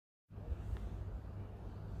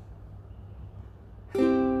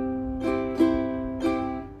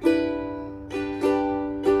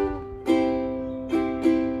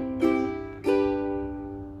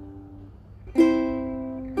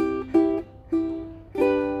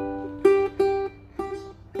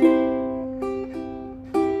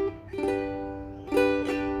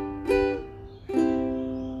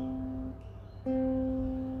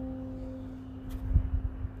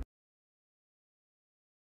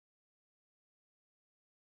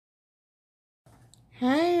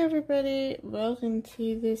Hi everybody, welcome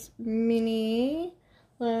to this mini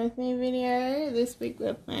Learn With Me video. This week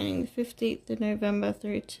we're planning the 15th of November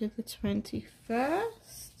through to the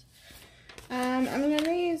 21st. I'm going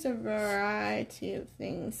to use a variety of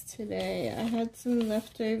things today. I had some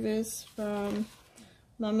leftovers from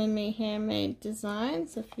Mum and Me Handmade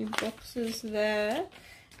Designs, a few boxes there.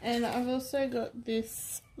 And I've also got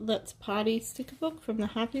this Let's Party sticker book from the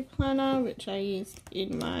Happy Planner, which I used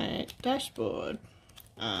in my dashboard.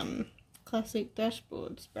 Classic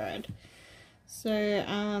dashboard spread.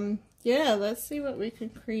 So yeah, let's see what we can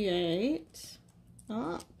create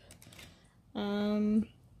up.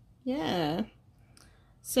 Yeah,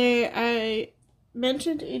 so I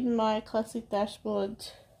mentioned in my classic dashboard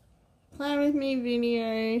plan with me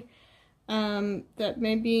video that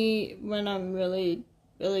maybe when I'm really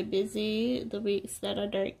busy, the weeks that I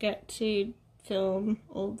don't get to film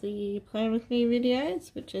all the plan with me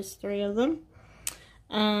videos, which is 3 of them,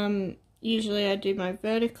 usually I do my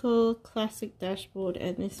vertical classic dashboard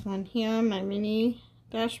and this one here, my mini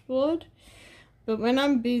dashboard. But when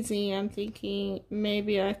I'm busy, I'm thinking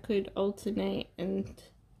maybe I could alternate and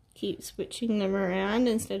keep switching them around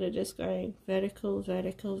instead of just going vertical,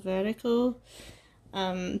 vertical, vertical.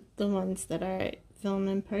 The ones that I film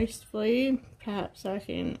and post for you, perhaps I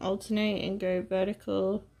can alternate and go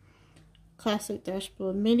vertical, classic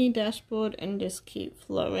dashboard, mini dashboard, and just keep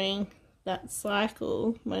flowing that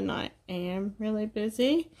cycle when I am really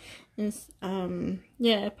busy.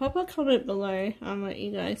 Yeah, pop a comment below on what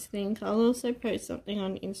you guys think. I'll also post something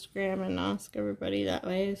on Instagram and ask everybody that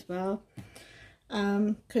way as well,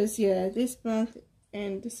 because yeah, this month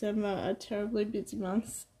and December are terribly busy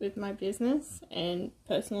months with my business and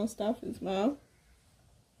personal stuff as well.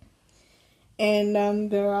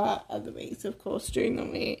 And there are other weeks, of course, during the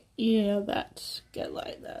week, that get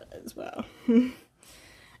like that as well.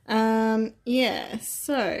 Yeah,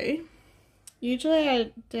 so usually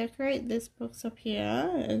I decorate this box up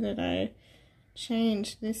here and then I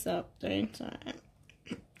change this up, don't I?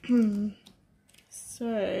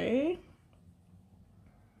 So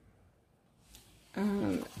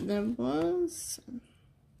there was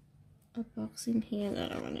a box in here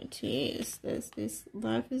that I wanted to use. There's this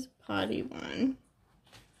Life is Party one.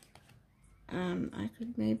 I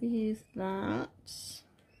could maybe use that.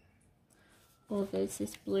 Or there's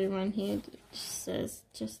this blue one here that says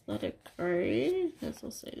Just Let It Go. There's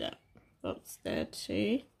also that box there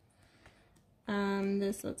too.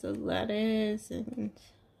 There's lots of letters and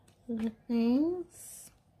other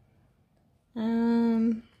things.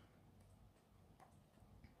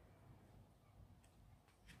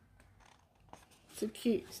 It's a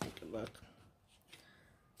cute sticker book.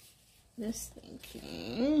 Just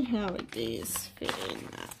thinking, how would these fit in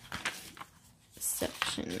that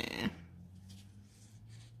section there?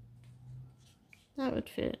 That would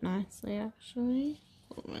fit nicely, actually.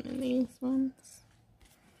 Or one of these ones.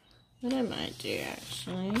 What I might do,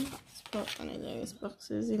 actually, is put one of those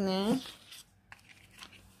boxes in there.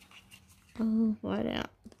 I'll white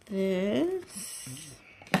out this.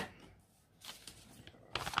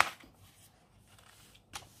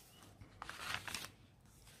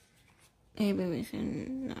 Maybe we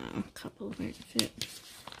can, no, a couple won't fit.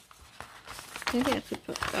 Maybe I could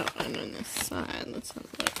put that one on the side. Let's have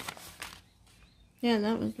a look. Yeah,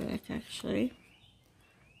 that would work actually.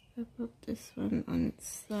 If I put this one on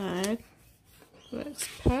its side, works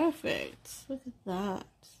perfect. Look at that.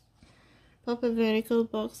 Pop a vertical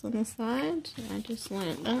box on the side. I just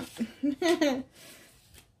learned that.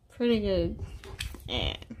 Pretty good.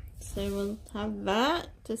 Yeah. So we'll have that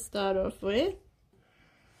to start off with.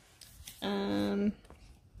 Should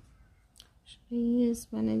I use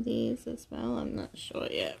one of these as well? I'm not sure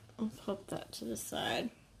yet. I'll pop that to the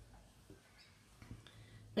side.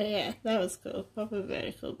 But yeah, that was cool. Pop a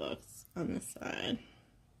vertical box on the side.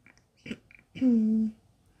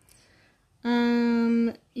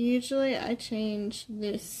 Usually I change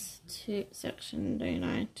this to section, don't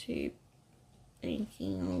I, to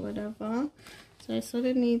banking or whatever. So I sort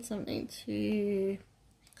of need something to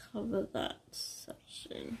cover that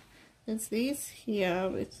section. There's these here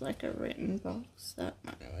with like a written box that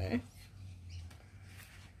might work.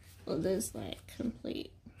 Or there's like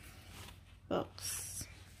complete box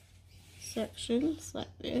sections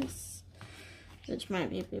like this, which might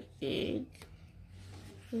be a bit big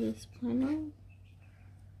for this planner.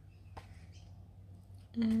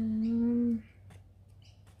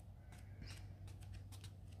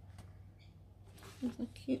 There's a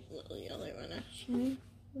cute little yellow one actually.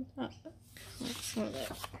 Let's have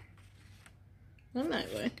that. That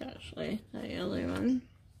might work actually, that yellow one.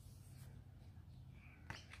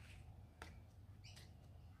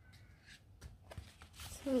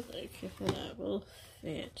 So like if that will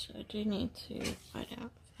fit, I do need to cut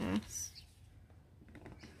out first.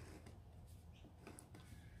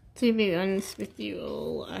 To be honest with you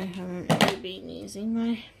all, I haven't really been using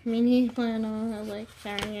my mini planner. I like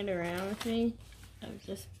carrying it around with me.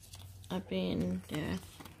 I've been, yeah,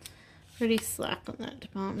 pretty slack on that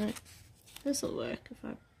department. This will work if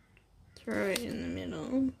I throw it in the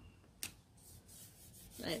middle,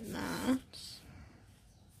 like that.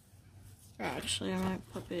 Or actually, I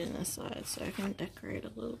might pop it in the side so I can decorate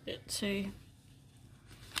a little bit too.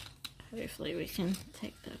 Hopefully we can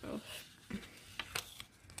take that off.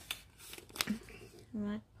 I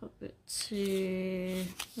might pop it to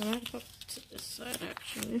this side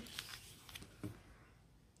actually.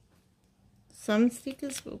 Some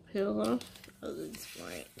stickers will peel off, others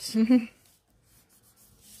won't.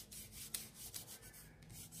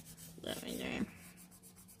 Let me know.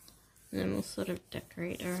 And then we'll sort of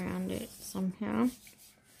decorate around it somehow.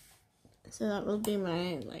 So that will be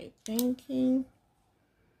my like banking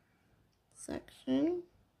section.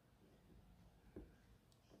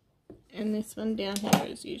 And this one down here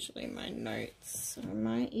is usually my notes. So I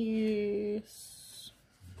might use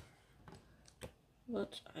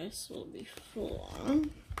what I saw before,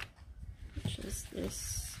 which is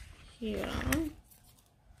this here.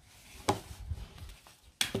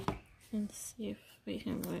 And see if we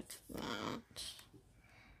can work that.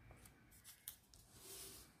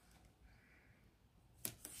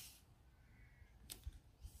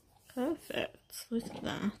 Perfect. Look at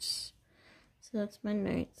that. So that's my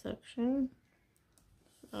note section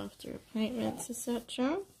after appointments,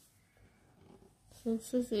 etc. So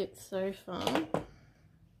this is it so far.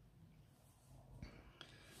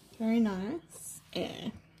 Very nice.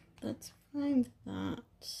 Yeah, let's find that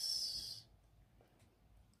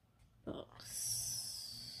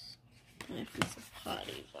box. If it's a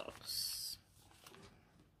party box.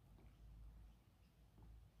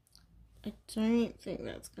 I don't think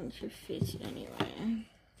that's going to fit anywhere,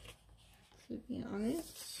 to be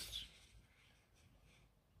honest.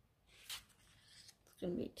 It's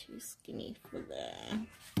going to be too skinny for there.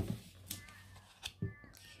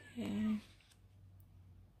 Okay.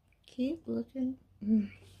 Keep looking.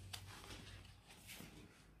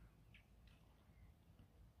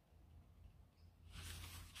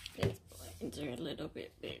 These blinds are a little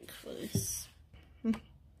bit big for this. Okay.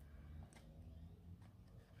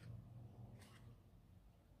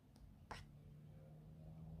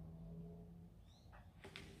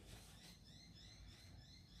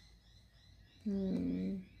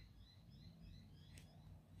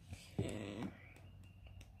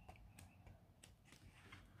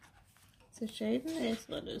 It's a shame these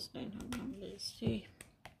letters don't have numbers too.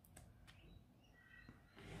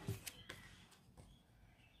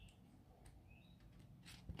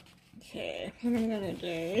 Okay, what I'm gonna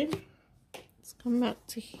do, let's come back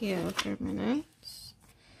to here for a minute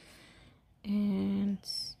and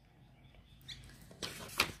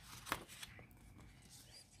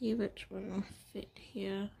see which one will fit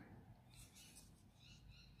here.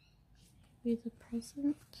 Be the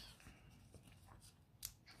present.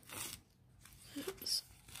 Oops.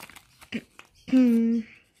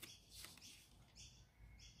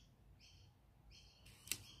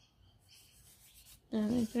 There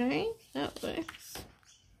we go, that works.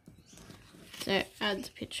 So add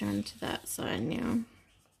the picture onto that side now.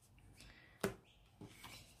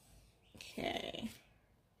 Okay,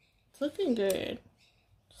 it's looking good.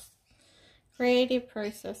 Creative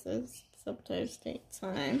processes sometimes take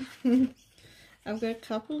time. I've got a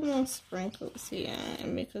couple more sprinkles here,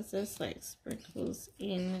 and because there's like sprinkles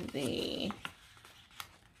in the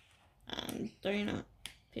donut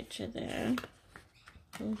picture there,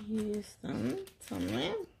 we'll use them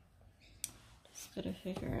somewhere. Just gotta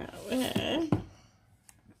figure out where.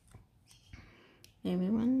 Maybe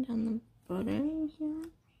one down the bottom here.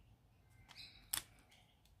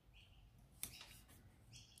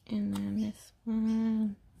 And then this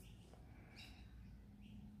one.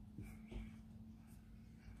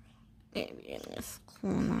 Maybe in this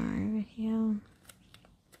corner over here.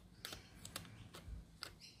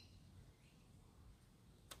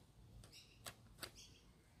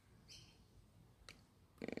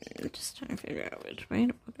 I'm just trying to figure out which way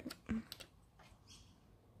to put it.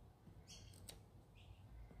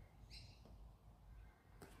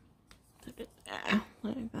 Put it there,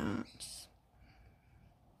 like that.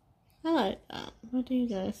 I like that. What do you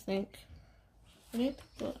guys think? I need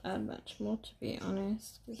to add much more, to be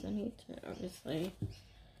honest, because I need to obviously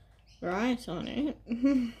write on it.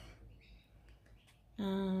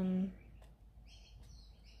 It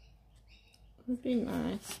would be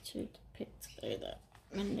nice to depict though that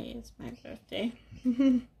Monday is my birthday.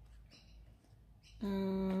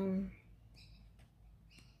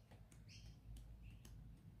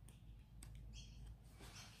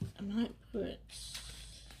 I might put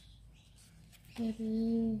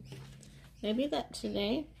maybe that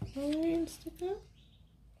today Halloween sticker.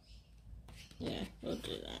 Yeah, we'll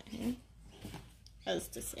do that here. As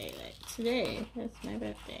to say that today is my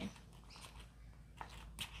birthday.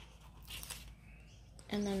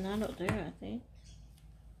 And then that'll do, I think.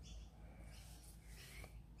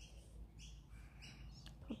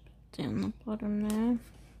 Pop it down the bottom there.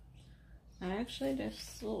 I actually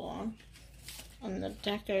just saw on the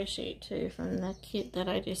deco sheet too from the kit that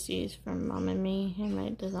I just used from Mum and Me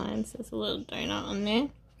Handmade Designs. There's a little donut on there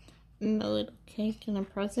and a little cake and a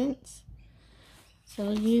present. So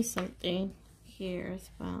I'll use something here as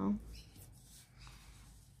well.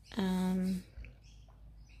 I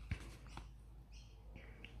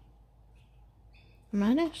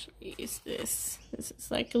might actually use this. This is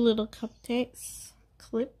like a little cupcakes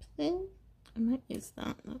clip thing. I might use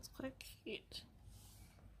that. That's quite cute.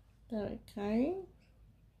 There we go.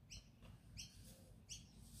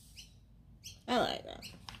 I like that.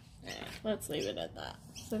 Yeah, let's leave it at that.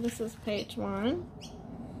 So this is page 1.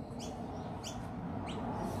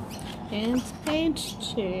 And page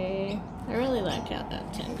 2. I really like how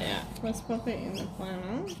that turned out. Let's pop it in the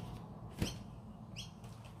planner.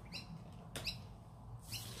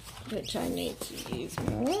 Which I need to use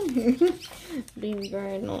more. Being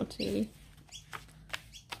very naughty.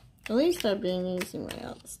 At least I've been using my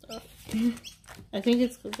other stuff. I think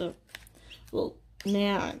it's because of, well,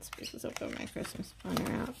 now it's because I've got my Christmas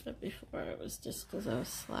planner out, but before it was just because I was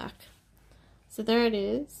slack. So there it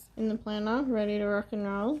is in the planner, ready to rock and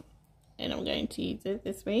roll. And I'm going to use it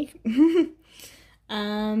this week.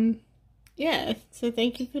 Yeah, so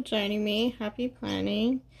thank you for joining me. Happy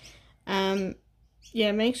planning.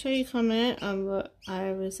 Yeah, make sure you comment on what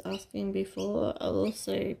I was asking before. I'll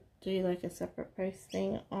also do like a separate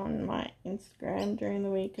posting on my Instagram during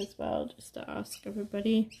the week as well, just to ask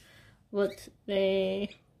everybody what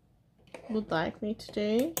they would like me to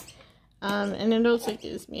do. And it also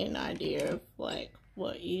gives me an idea of like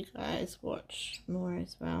what you guys watch more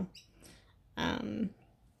as well.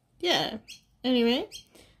 Yeah, anyway,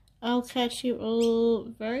 I'll catch you all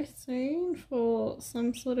very soon for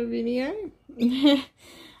some sort of video.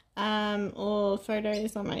 Or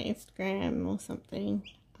photos on my Instagram or something.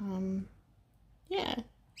 Yeah,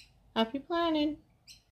 happy planning.